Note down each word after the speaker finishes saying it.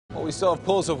Well, we still have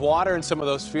pools of water in some of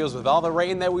those fields with all the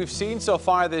rain that we've seen so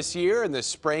far this year in the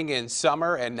spring and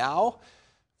summer. And now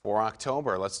for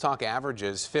October, let's talk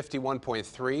averages.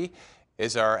 51.3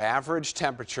 is our average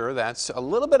temperature. That's a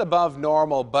little bit above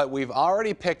normal, but we've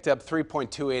already picked up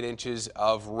 3.28 inches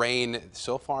of rain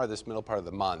so far this middle part of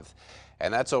the month.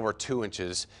 And that's over 2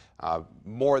 inches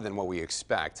more than what we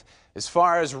expect. As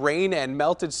far as rain and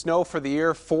melted snow for the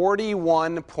year,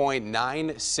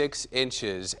 41.96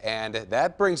 inches, and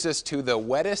that brings us to the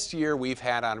wettest year we've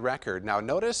had on record. Now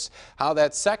notice how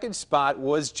that second spot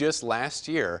was just last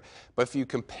year, but if you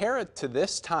compare it to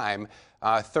this time,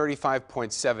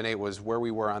 35.78 was where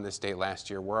we were on this date last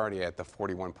year. We're already at the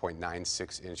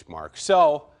 41.96 inch mark.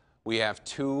 So we have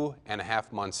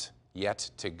 2.5 months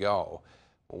yet to go.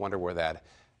 I wonder where that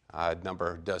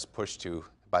number does push to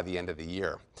by the end of the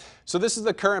year. So this is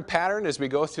the current pattern as we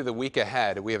go through the week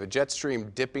ahead. We have a jet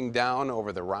stream dipping down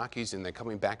over the Rockies and then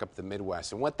coming back up the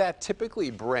Midwest. And what that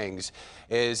typically brings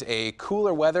is a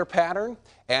cooler weather pattern,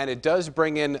 and it does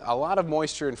bring in a lot of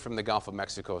moisture in from the Gulf of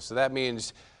Mexico. So that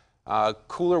means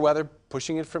cooler weather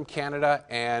pushing in from Canada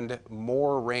and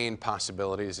more rain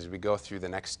possibilities as we go through the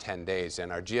next 10 days.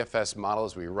 And our GFS model,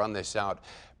 as we run this out,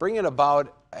 bring in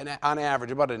about, on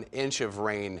average, about an inch of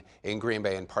rain in Green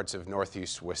Bay and parts of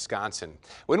northeast Wisconsin.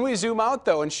 When we zoom out,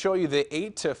 though, and show you the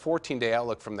 8 to 14-day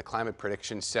outlook from the Climate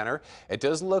Prediction Center, it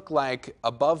does look like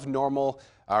above normal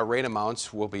rain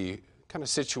amounts will be kind of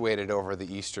situated over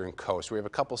the eastern coast. We have a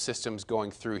couple systems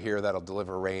going through here that'll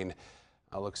deliver rain.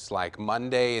 Looks like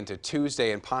Monday into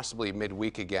Tuesday and possibly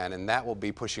midweek again, and that will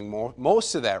be pushing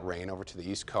most of that rain over to the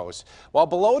East Coast. While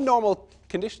below normal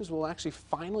conditions will actually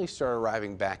finally start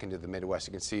arriving back into the Midwest.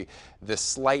 You can see the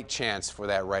slight chance for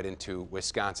that right into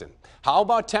Wisconsin. How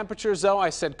about temperatures, though? I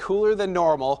said cooler than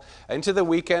normal. Into the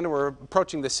weekend, we're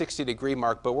approaching the 60-degree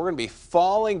mark, but we're going to be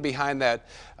falling behind that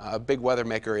big weather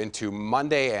maker into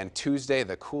Monday and Tuesday.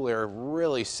 The cool air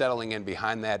really settling in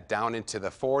behind that down into the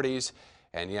 40s.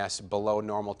 And yes, below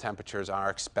normal temperatures are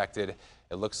expected.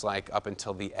 It looks like up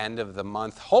until the end of the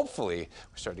month. Hopefully,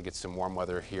 we're starting to get some warm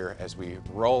weather here as we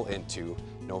roll into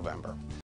November.